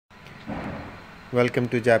Welcome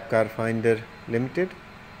to Jap Car Finder Limited.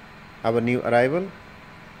 Our new arrival,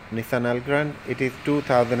 Nissan Elgrand. It is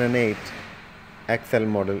 2008 XL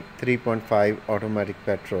model 3.5 automatic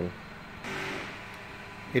petrol.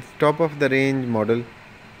 It's top of the range model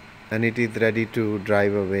and it is ready to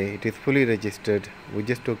drive away. It is fully registered. We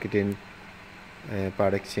just took it in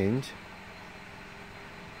part exchange.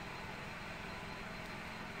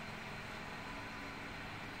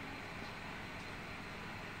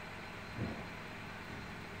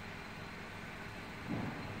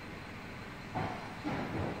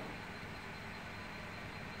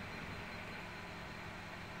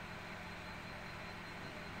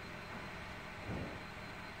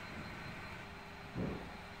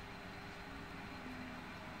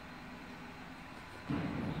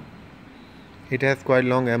 It has quite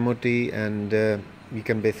long MOT and you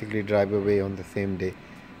can basically drive away on the same day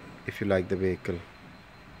if you like the vehicle.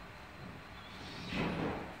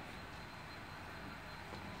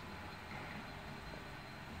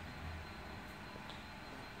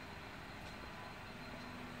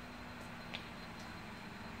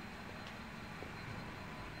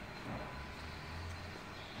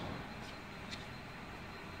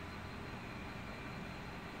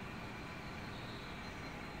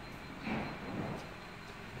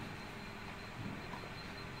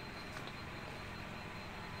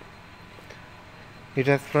 It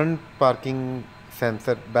has front parking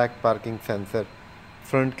sensor, back parking sensor,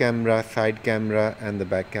 front camera, side camera and the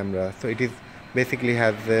back camera. So it is basically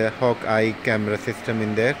has a hawk eye camera system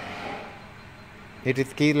in there. It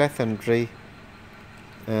is keyless entry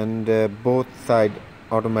and both side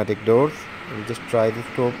automatic doors. We'll just try this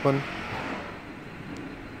to open.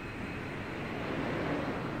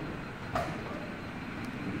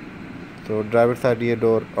 So driver side rear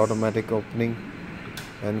door automatic opening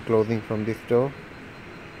and closing from this door.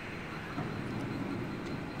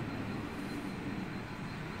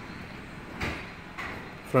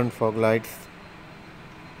 Front fog lights.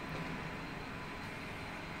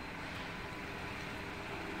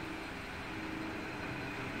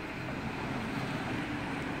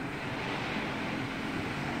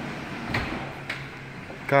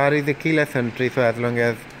 Car is a keyless entry, so as long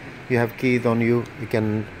as you have keys on you, you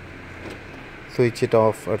can switch it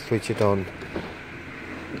off or switch it on.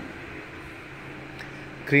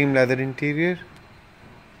 Cream leather interior.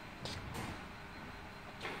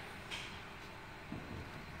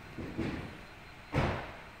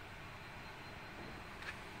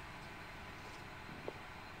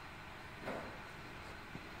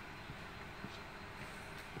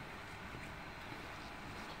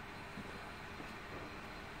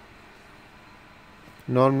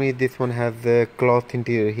 Normally this one has the cloth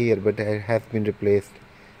interior here, but it has been replaced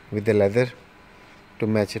with the leather to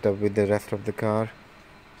match it up with the rest of the car.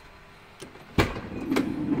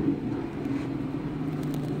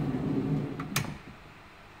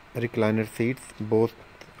 Recliner seats. Both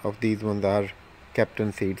of these ones are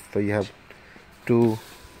captain seats, so you have two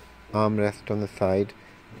armrests on the side,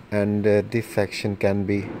 and this section can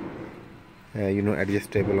be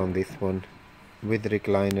adjustable on this one with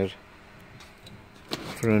recliner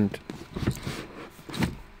front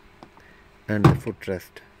and the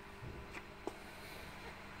footrest.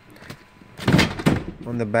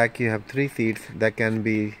 On the back you have three seats that can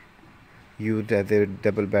be used as a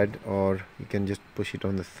double bed, or you can just push it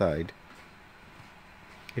on the side.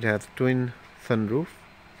 It has twin sunroof.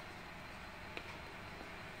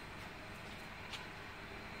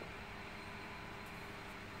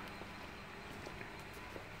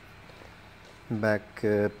 Back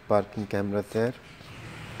parking cameras there.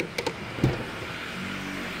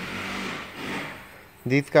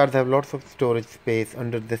 These cars have lots of storage space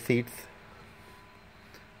under the seats.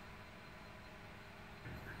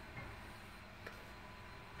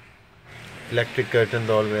 Electric curtains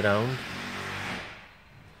all the way around.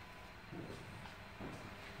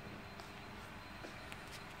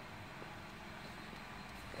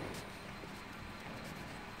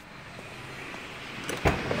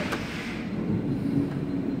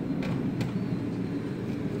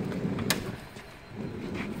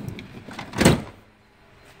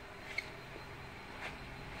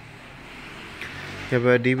 You have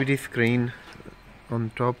a DVD screen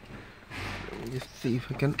on top. Just see if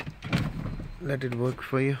I can let it work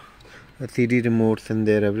for you. A CD remotes in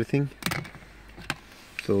there, everything.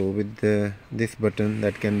 So with this button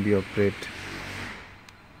that can be operated.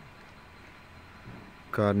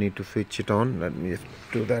 Car need to switch it on. Let me just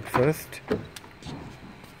do that first.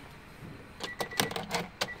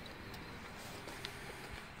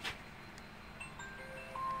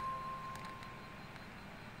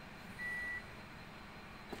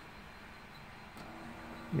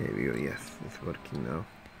 maybe, oh yes, it's working now.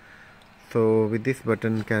 So with this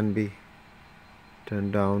button can be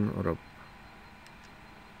turned down or up.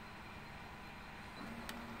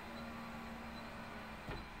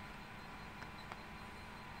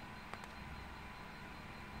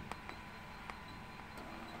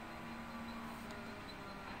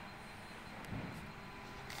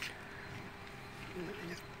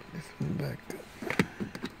 Just put this one back.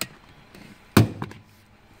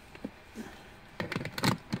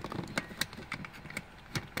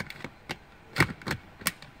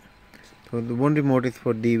 So the one remote is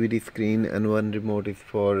for DVD screen and one remote is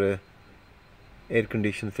for air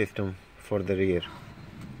condition system for the rear.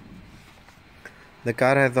 The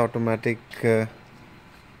car has automatic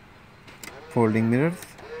folding mirrors.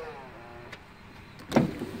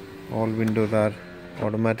 All windows are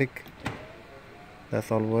automatic. That's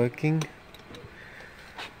all working.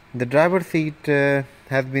 The driver's seat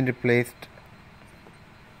has been replaced.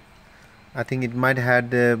 I think it might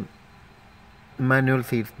have had manual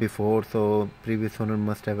seats before, so previous owner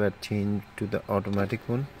must have had changed to the automatic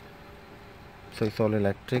one. So it's all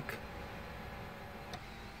electric.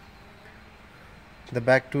 The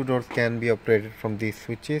back two doors can be operated from these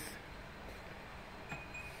switches.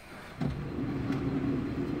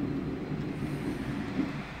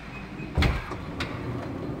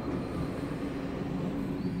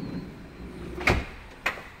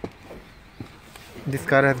 This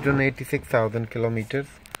car has done 86,000 kilometers.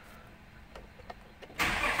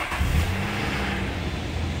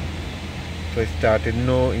 So it started,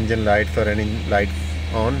 no engine lights or any lights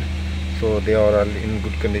on, so they are all in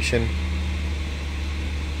good condition.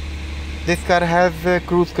 This car has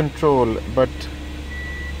cruise control, but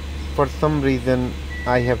for some reason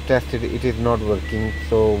I have tested it is not working,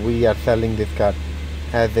 so we are selling this car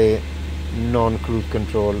as a non-cruise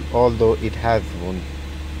control, although it has one,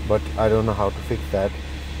 but I don't know how to fix that,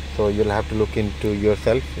 so you'll have to look into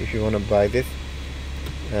yourself if you want to buy this.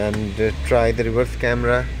 And try the reverse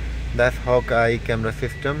camera. That's Hawkeye camera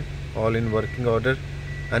system, all in working order,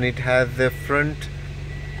 and it has the front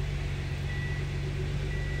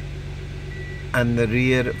and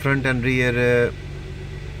rear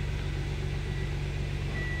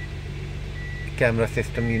camera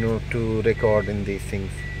system, you know, to record in these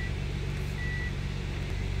things.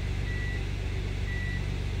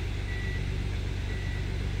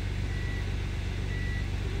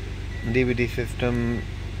 DVD system,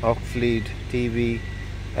 aux lead, TV,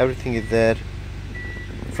 everything is there.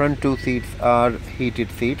 Front two seats are heated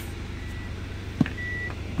seats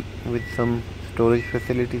with some storage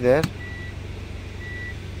facility there.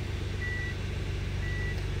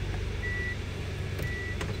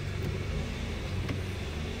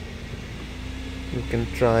 You can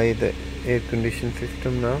try the air condition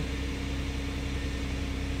system now.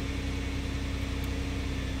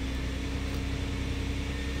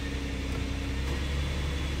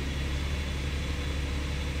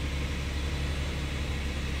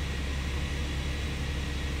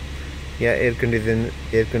 Yeah, air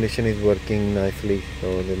condition is working nicely,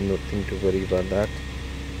 so there's nothing to worry about that.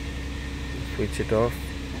 Switch it off.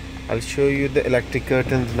 I'll show you the electric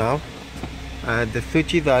curtains now. The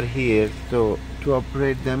switches are here, so to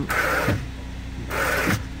operate them,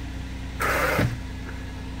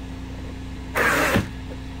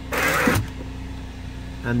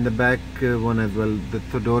 and the back one as well,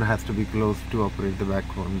 the door has to be closed to operate the back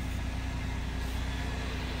one.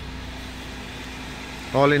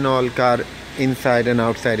 All in all, car inside and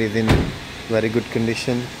outside is in very good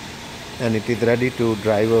condition, and it is ready to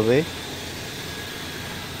drive away.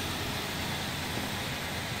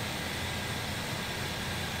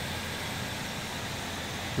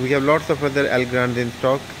 We have lots of other Elgrands in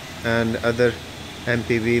stock and other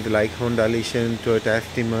MPVs like Honda Legion, Toyota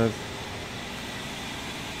Estimas,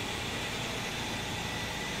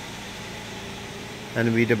 and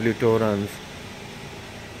VW Taurans.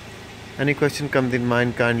 Any question comes in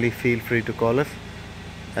mind, kindly feel free to call us.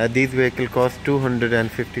 These vehicles cost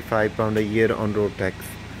 £255 a year on road tax.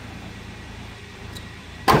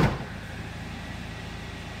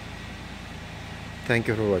 Thank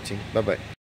you for watching. Bye bye.